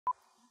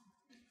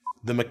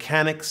The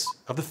mechanics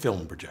of the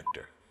film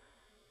projector.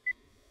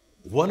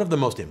 One of the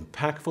most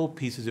impactful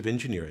pieces of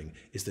engineering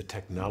is the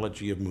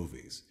technology of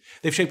movies.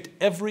 They've shaped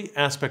every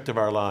aspect of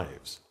our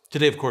lives.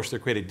 Today, of course, they're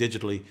created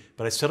digitally,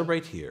 but I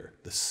celebrate here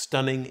the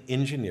stunning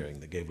engineering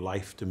that gave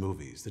life to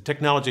movies, the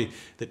technology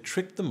that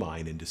tricked the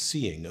mind into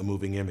seeing a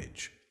moving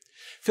image.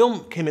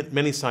 Film came in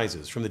many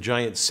sizes, from the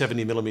giant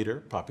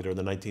 70mm, popular in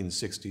the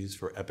 1960s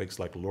for epics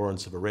like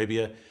Lawrence of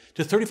Arabia,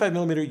 to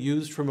 35mm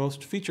used for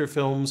most feature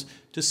films,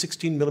 to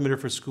 16mm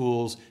for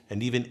schools,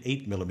 and even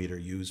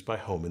 8mm used by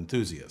home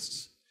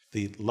enthusiasts.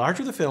 The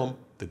larger the film,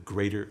 the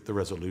greater the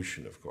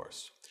resolution, of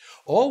course.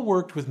 All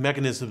worked with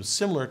mechanisms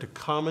similar to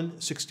common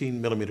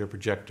 16mm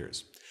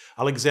projectors.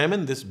 I'll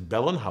examine this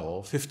Bell &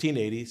 Howell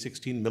 1580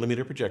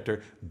 16mm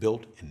projector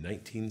built in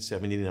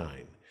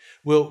 1979.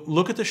 We'll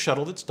look at the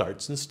shuttle that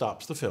starts and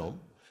stops the film,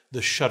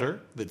 the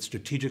shutter that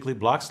strategically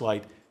blocks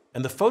light,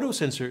 and the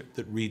photosensor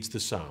that reads the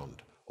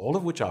sound, all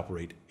of which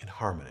operate in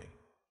harmony.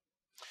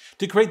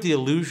 To create the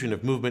illusion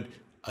of movement,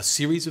 a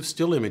series of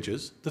still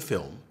images, the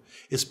film,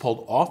 is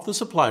pulled off the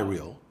supply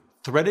reel,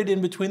 threaded in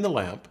between the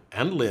lamp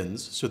and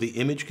lens so the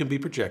image can be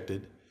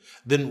projected,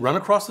 then run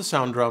across the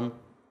sound drum,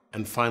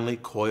 and finally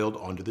coiled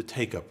onto the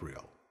take-up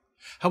reel.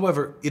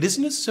 However, it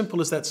isn't as simple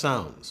as that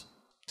sounds.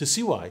 To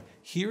see why,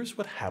 here's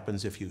what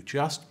happens if you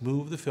just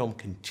move the film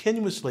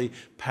continuously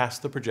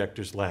past the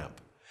projector's lamp.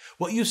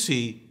 What you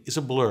see is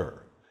a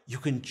blur. You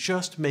can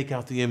just make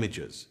out the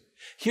images.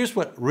 Here's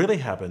what really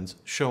happens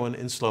shown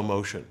in slow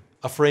motion.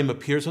 A frame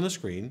appears on the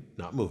screen,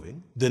 not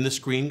moving, then the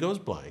screen goes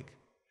blank,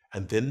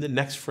 and then the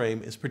next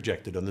frame is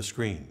projected on the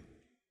screen.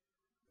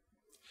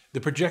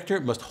 The projector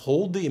must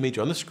hold the image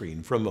on the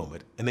screen for a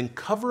moment and then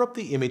cover up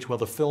the image while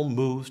the film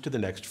moves to the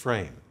next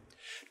frame.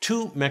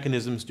 Two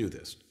mechanisms do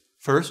this.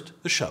 First,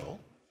 the shuttle.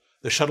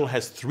 The shuttle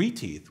has 3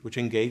 teeth which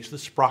engage the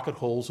sprocket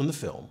holes in the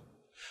film.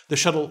 The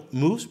shuttle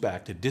moves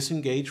back to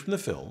disengage from the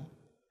film,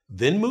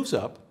 then moves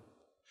up,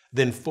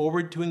 then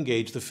forward to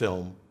engage the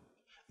film,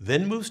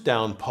 then moves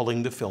down,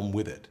 pulling the film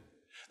with it.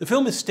 The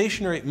film is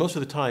stationary most of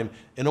the time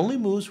and only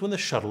moves when the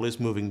shuttle is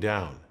moving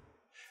down.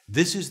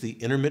 This is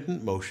the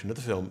intermittent motion of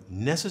the film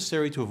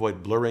necessary to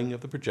avoid blurring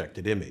of the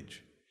projected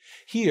image.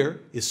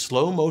 Here is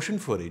slow motion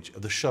footage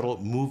of the shuttle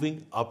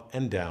moving up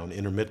and down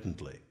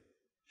intermittently.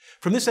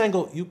 From this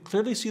angle, you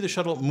clearly see the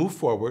shuttle move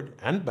forward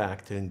and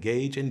back to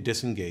engage and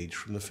disengage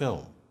from the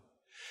film.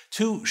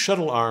 2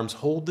 shuttle arms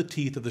hold the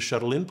teeth of the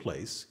shuttle in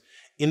place.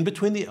 In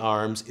between the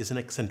arms is an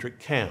eccentric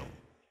cam.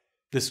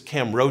 This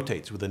cam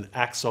rotates with an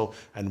axle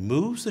and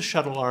moves the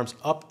shuttle arms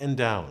up and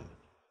down.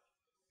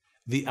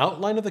 The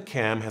outline of the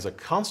cam has a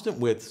constant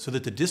width so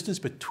that the distance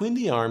between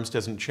the arms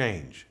doesn't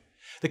change.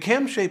 The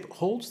cam shape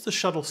holds the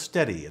shuttle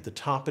steady at the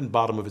top and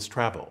bottom of its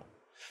travel.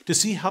 To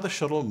see how the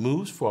shuttle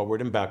moves forward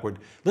and backward,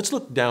 let's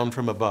look down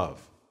from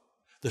above.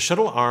 The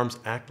shuttle arms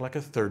act like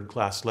a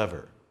third-class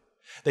lever.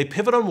 They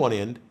pivot on one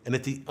end, and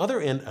at the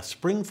other end, a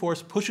spring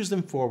force pushes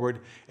them forward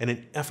and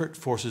an effort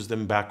forces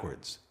them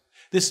backwards.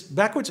 This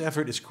backwards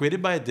effort is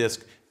created by a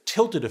disc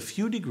tilted a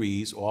few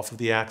degrees off of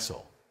the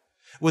axle.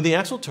 When the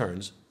axle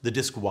turns, the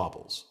disc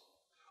wobbles.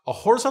 A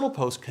horizontal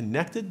post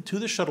connected to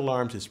the shuttle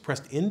arms is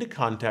pressed into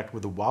contact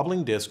with the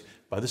wobbling disc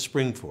by the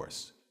spring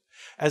force.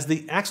 As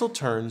the axle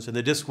turns and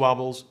the disc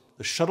wobbles,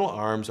 the shuttle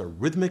arms are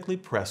rhythmically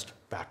pressed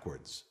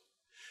backwards.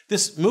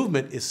 This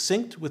movement is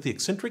synced with the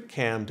eccentric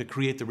cam to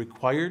create the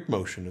required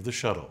motion of the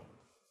shuttle.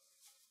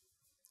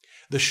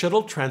 The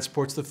shuttle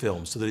transports the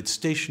film so that it's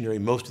stationary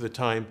most of the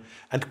time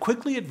and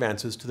quickly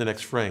advances to the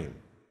next frame.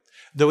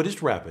 Though it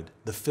is rapid,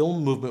 the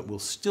film movement will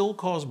still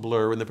cause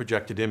blur in the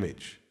projected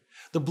image.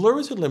 The blur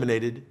is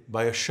eliminated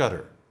by a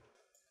shutter.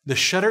 The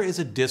shutter is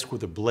a disc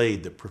with a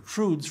blade that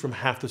protrudes from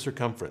half the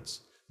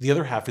circumference. The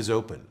other half is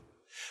open.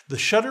 The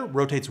shutter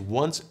rotates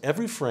once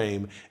every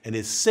frame and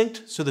is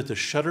synced so that the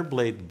shutter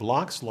blade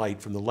blocks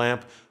light from the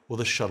lamp while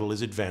the shuttle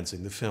is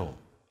advancing the film.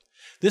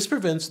 This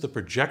prevents the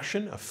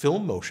projection of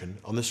film motion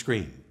on the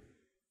screen.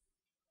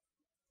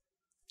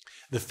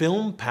 The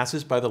film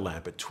passes by the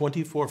lamp at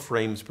 24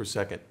 frames per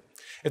second.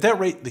 At that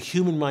rate, the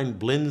human mind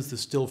blends the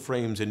still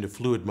frames into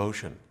fluid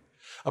motion.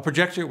 A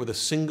projector with a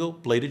single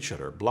bladed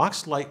shutter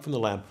blocks light from the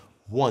lamp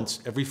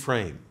once every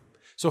frame.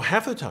 So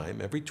half the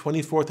time, every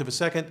 24th of a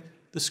second,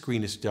 the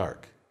screen is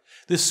dark.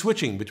 This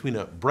switching between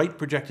a bright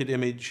projected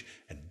image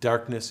and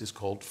darkness is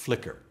called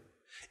flicker.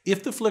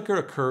 If the flicker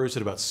occurs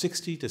at about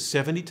 60 to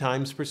 70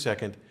 times per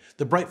second,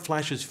 the bright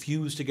flashes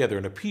fuse together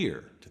and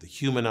appear, to the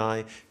human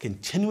eye,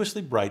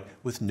 continuously bright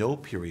with no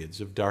periods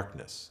of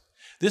darkness.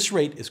 This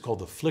rate is called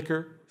the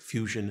flicker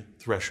fusion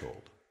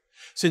threshold.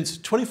 Since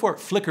 24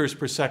 flickers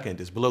per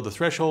second is below the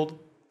threshold,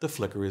 the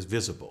flicker is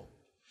visible.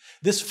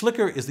 This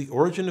flicker is the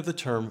origin of the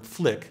term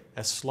flick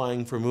as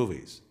slang for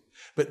movies.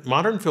 But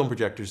modern film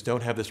projectors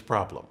don't have this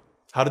problem.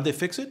 How did they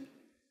fix it?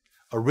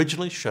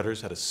 Originally,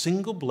 shutters had a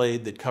single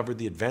blade that covered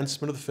the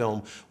advancement of the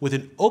film with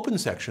an open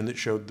section that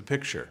showed the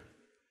picture.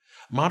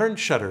 Modern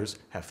shutters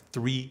have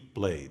 3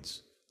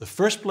 blades. The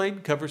first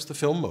blade covers the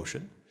film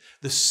motion.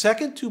 The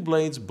second 2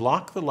 blades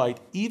block the light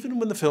even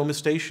when the film is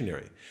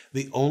stationary.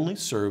 They only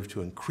serve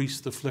to increase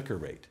the flicker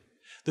rate.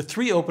 The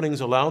 3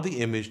 openings allow the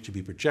image to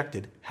be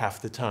projected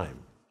half the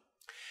time.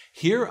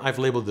 Here I've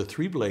labeled the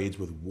 3 blades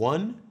with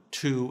 1,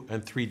 2,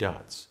 and 3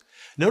 dots.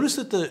 Notice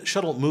that the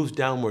shuttle moves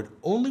downward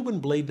only when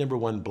blade number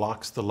 1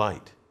 blocks the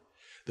light.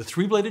 The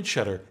 3-bladed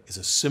shutter is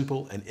a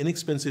simple and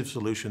inexpensive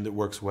solution that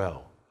works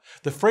well.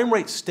 The frame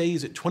rate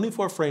stays at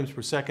 24 frames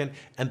per second,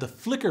 and the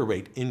flicker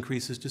rate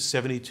increases to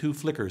 72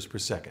 flickers per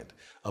second,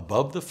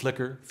 above the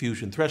flicker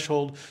fusion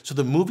threshold, so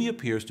the movie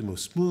appears to move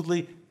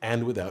smoothly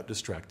and without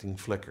distracting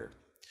flicker.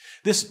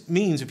 This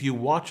means if you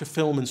watch a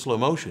film in slow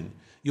motion,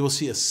 you will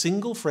see a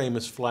single frame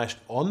is flashed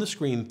on the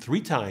screen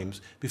 3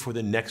 times before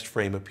the next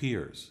frame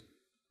appears.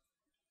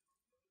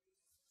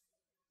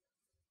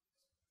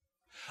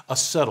 A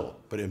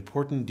subtle but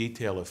important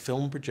detail of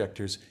film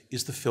projectors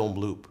is the film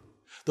loop.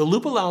 The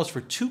loop allows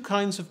for 2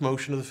 kinds of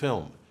motion of the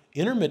film,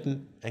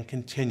 intermittent and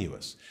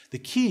continuous. The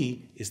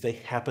key is they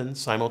happen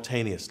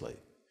simultaneously.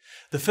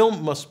 The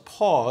film must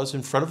pause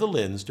in front of the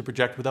lens to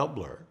project without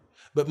blur,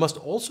 but must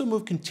also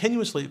move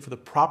continuously for the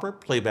proper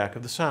playback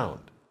of the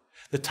sound.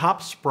 The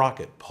top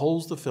sprocket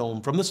pulls the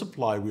film from the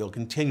supply reel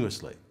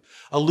continuously.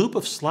 A loop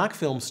of slack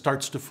film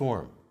starts to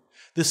form.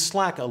 This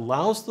slack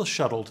allows the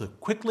shuttle to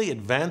quickly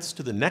advance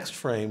to the next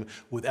frame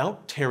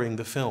without tearing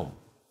the film.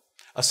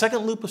 A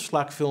second loop of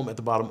slack film at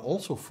the bottom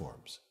also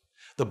forms.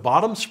 The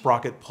bottom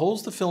sprocket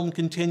pulls the film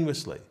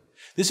continuously.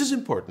 This is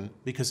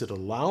important because it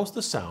allows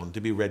the sound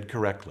to be read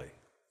correctly.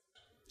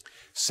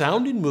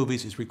 Sound in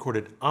movies is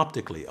recorded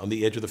optically on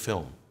the edge of the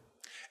film.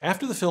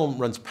 After the film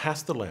runs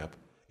past the lamp,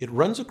 it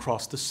runs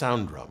across the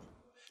sound drum.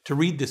 To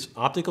read this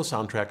optical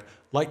soundtrack,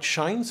 light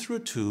shines through a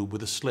tube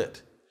with a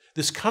slit.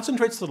 This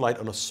concentrates the light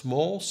on a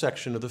small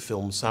section of the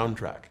film's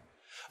soundtrack.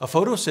 A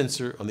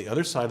photosensor on the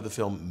other side of the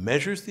film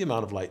measures the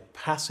amount of light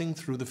passing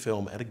through the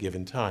film at a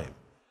given time.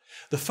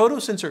 The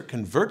photosensor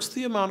converts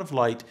the amount of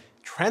light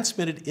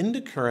transmitted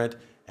into current,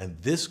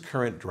 and this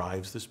current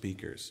drives the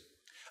speakers.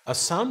 A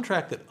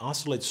soundtrack that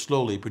oscillates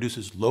slowly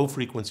produces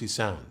low-frequency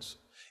sounds.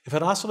 If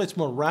it oscillates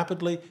more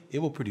rapidly, it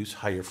will produce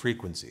higher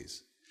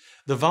frequencies.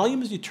 The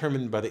volume is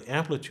determined by the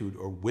amplitude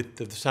or width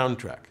of the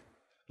soundtrack.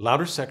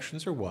 Louder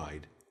sections are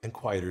wide, and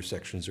quieter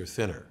sections are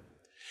thinner.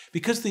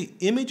 Because the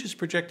image is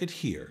projected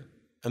here,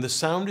 and the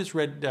sound is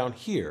read down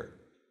here,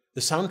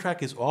 the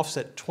soundtrack is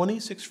offset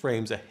 26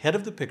 frames ahead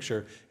of the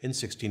picture in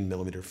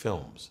 16mm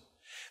films.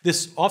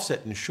 This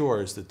offset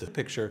ensures that the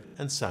picture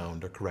and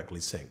sound are correctly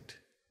synced.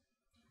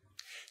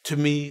 To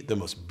me, the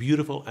most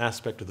beautiful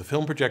aspect of the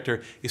film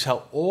projector is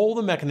how all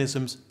the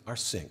mechanisms are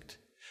synced.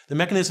 The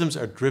mechanisms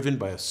are driven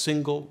by a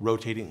single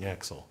rotating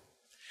axle.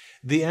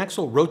 The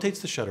axle rotates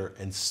the shutter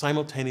and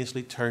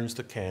simultaneously turns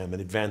the cam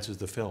and advances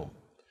the film.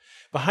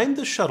 Behind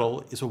the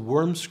shuttle is a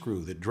worm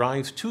screw that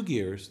drives 2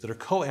 gears that are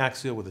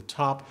coaxial with the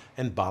top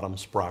and bottom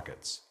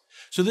sprockets.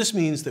 So this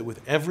means that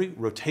with every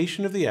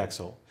rotation of the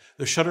axle,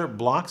 the shutter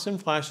blocks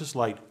and flashes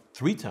light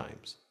 3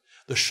 times.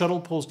 The shuttle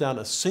pulls down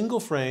a single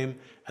frame,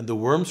 and the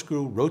worm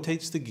screw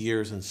rotates the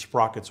gears and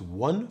sprockets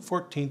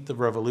 1/14 of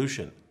a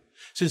revolution.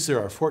 Since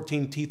there are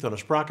 14 teeth on a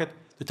sprocket,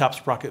 the top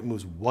sprocket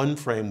moves 1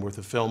 frame worth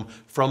of film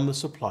from the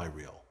supply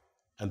reel,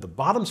 and the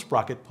bottom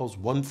sprocket pulls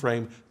 1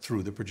 frame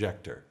through the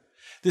projector.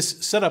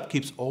 This setup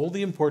keeps all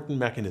the important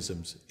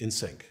mechanisms in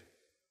sync.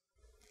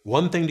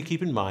 One thing to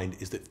keep in mind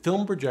is that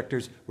film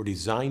projectors were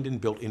designed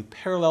and built in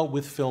parallel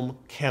with film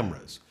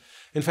cameras.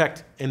 In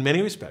fact, in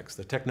many respects,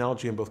 the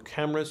technology in both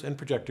cameras and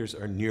projectors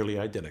are nearly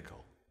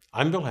identical.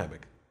 I'm Bill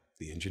Hammack,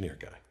 the Engineer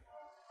Guy.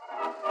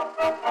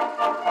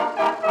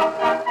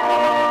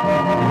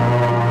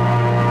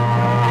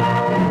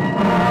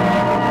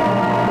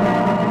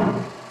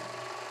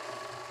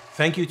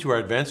 Thank you to our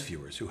advanced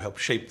viewers who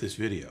helped shape this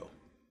video.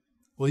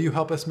 Will you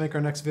help us make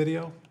our next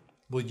video?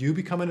 Will you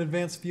become an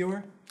advanced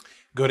viewer?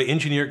 Go to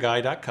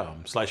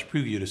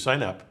engineerguy.com/preview to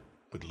sign up.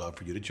 We'd love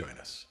for you to join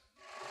us.